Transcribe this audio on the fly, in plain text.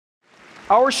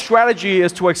Our strategy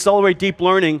is to accelerate deep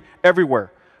learning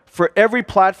everywhere, for every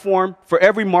platform, for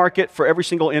every market, for every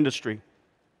single industry.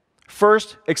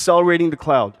 First, accelerating the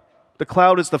cloud. The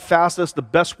cloud is the fastest, the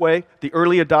best way, the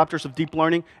early adopters of deep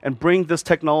learning, and bring this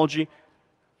technology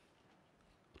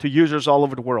to users all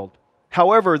over the world.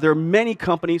 However, there are many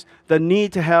companies that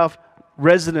need to have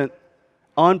resident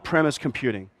on-premise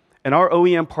computing, and our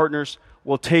OEM partners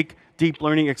will take deep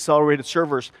learning accelerated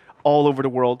servers all over the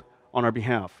world on our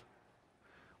behalf.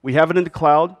 We have it in the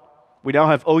cloud. We now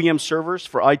have OEM servers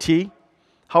for IT.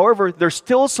 However, there's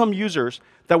still some users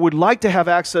that would like to have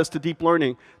access to deep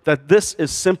learning that this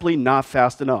is simply not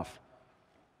fast enough.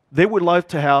 They would like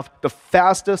to have the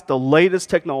fastest, the latest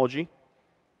technology.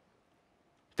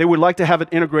 They would like to have it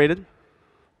integrated.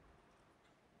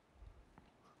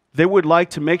 They would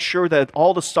like to make sure that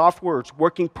all the software is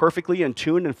working perfectly and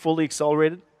tuned and fully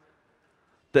accelerated.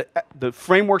 The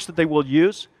frameworks that they will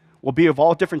use will be of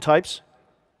all different types.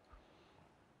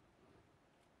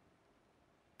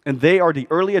 And they are the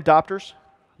early adopters.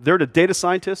 They're the data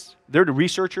scientists. They're the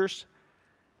researchers.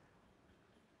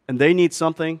 And they need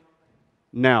something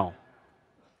now.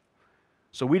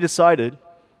 So we decided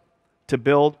to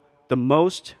build the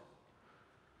most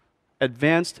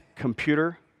advanced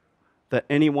computer that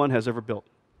anyone has ever built.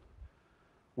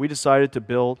 We decided to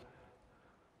build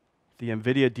the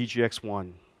NVIDIA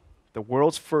DGX-1, the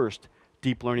world's first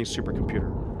deep learning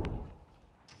supercomputer.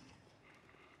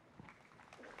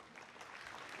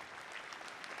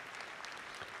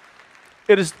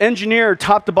 It is engineered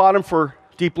top to bottom for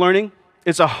deep learning.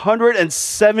 It's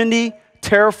 170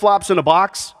 teraflops in a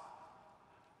box.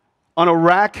 On a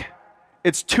rack,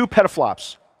 it's 2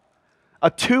 petaflops. A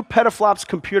 2 petaflops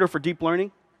computer for deep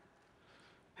learning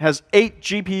has 8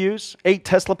 GPUs, 8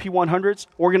 Tesla P100s,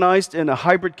 organized in a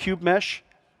hybrid cube mesh.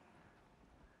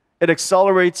 It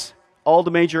accelerates all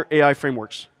the major AI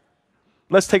frameworks.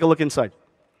 Let's take a look inside.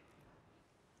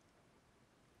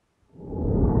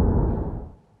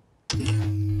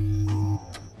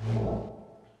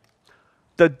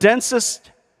 The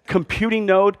densest computing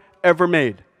node ever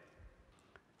made.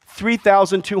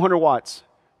 3,200 watts.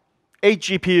 8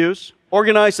 GPUs,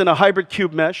 organized in a hybrid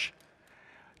cube mesh.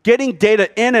 Getting data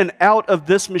in and out of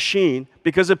this machine,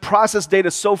 because it processes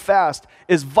data so fast,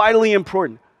 is vitally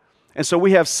important. And so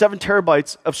we have 7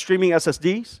 terabytes of streaming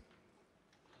SSDs.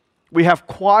 We have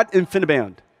quad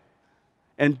InfiniBand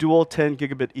and dual 10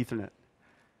 gigabit Ethernet.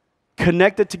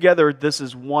 Connected together, this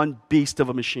is one beast of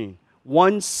a machine.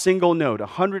 One single node,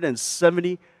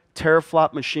 170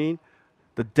 teraflop machine,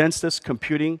 the densest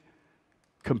computer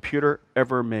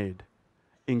ever made.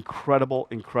 Incredible,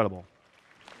 incredible.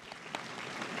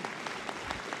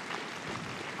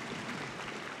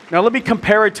 Now let me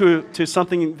compare it to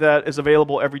something that is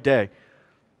available every day.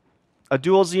 A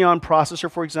dual Xeon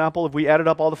processor, for example, if we added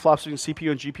up all the flops between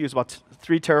CPU and GPU, is about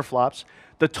 3 teraflops.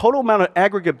 The total amount of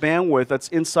aggregate bandwidth that's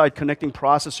inside connecting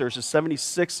processors is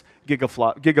 76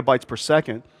 gigabytes per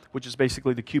second, which is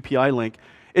basically the QPI link.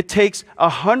 It takes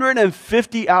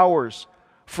 150 hours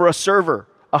for a server.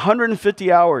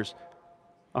 150 hours.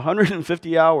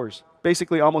 150 hours.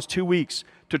 Basically almost 2 weeks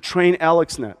to train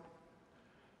AlexNet.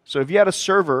 So if you had a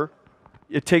server,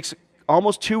 it takes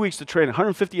almost 2 weeks to train,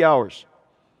 150 hours.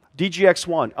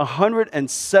 DGX-1,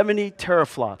 170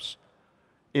 teraflops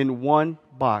in one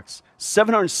box.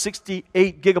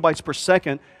 768 gigabytes per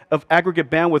second of aggregate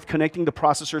bandwidth connecting the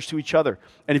processors to each other.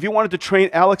 And if you wanted to train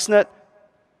AlexNet,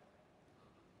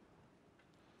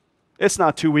 it's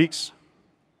not 2 weeks.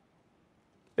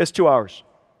 It's 2 hours.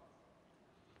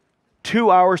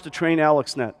 2 hours to train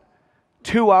AlexNet.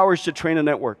 2 hours to train a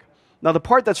network. Now, the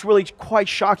part that's really quite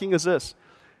shocking is this.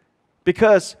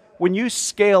 Because when you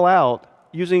scale out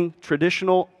using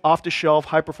traditional off-the-shelf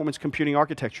high-performance computing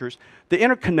architectures, the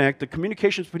interconnect, the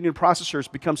communications between the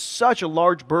processors becomes such a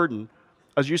large burden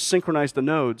as you synchronize the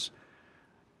nodes.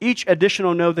 Each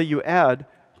additional node that you add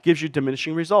gives you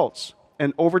diminishing results.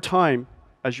 And over time,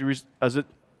 as you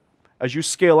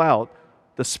scale out,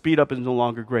 the speed up is no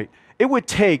longer great. It would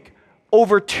take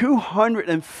over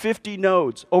 250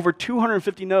 nodes,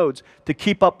 to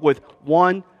keep up with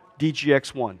one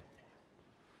DGX-1.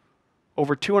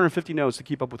 Over 250 nodes to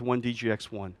keep up with one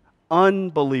DGX-1.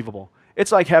 Unbelievable.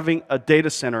 It's like having a data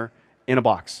center in a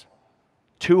box.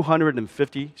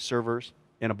 250 servers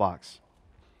in a box.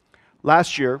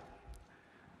 Last year,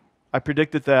 I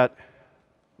predicted that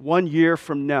 1 year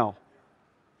from now,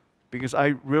 because I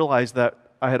realized that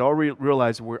I had already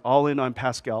realized that we're all in on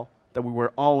Pascal, that we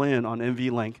were all in on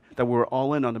NVLink, that we were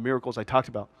all in on the miracles I talked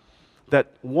about, that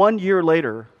 1 year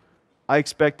later, I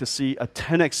expect to see a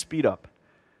 10x speed up.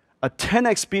 A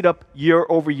 10x speed up year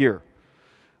over year.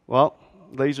 Well,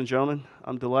 ladies and gentlemen,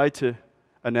 I'm delighted to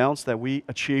announced that we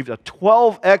achieved a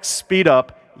 12x speed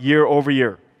up year over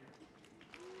year.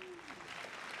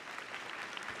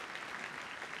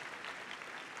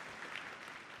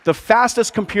 The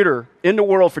fastest computer in the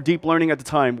world for deep learning at the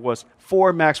time was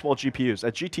 4 Maxwell GPUs.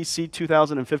 At GTC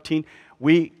 2015,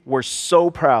 we were so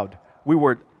proud. We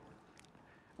were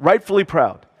rightfully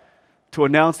proud to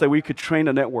announce that we could train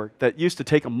a network that used to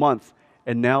take a month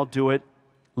and now do it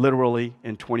literally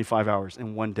in 25 hours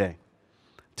in one day.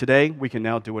 Today, we can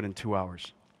now do it in 2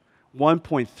 hours.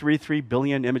 1.33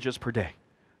 billion images per day.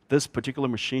 This particular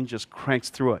machine just cranks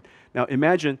through it. Now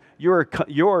imagine you're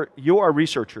a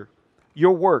researcher.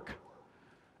 Your work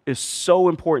is so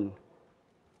important.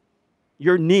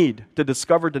 Your need to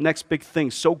discover the next big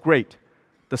thing so great.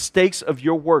 The stakes of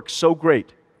your work so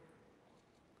great.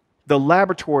 The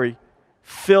laboratory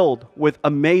filled with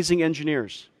amazing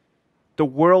engineers. The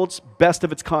world's best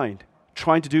of its kind,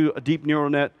 trying to do a deep neural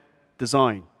net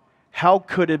design. How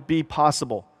could it be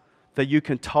possible that you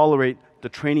can tolerate the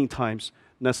training times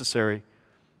necessary,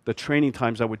 the training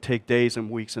times that would take days and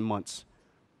weeks and months?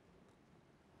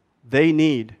 They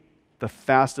need the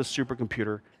fastest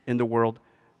supercomputer in the world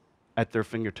at their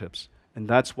fingertips. And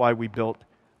that's why we built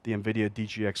the NVIDIA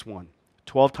DGX-1.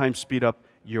 12 times speed up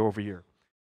year over year.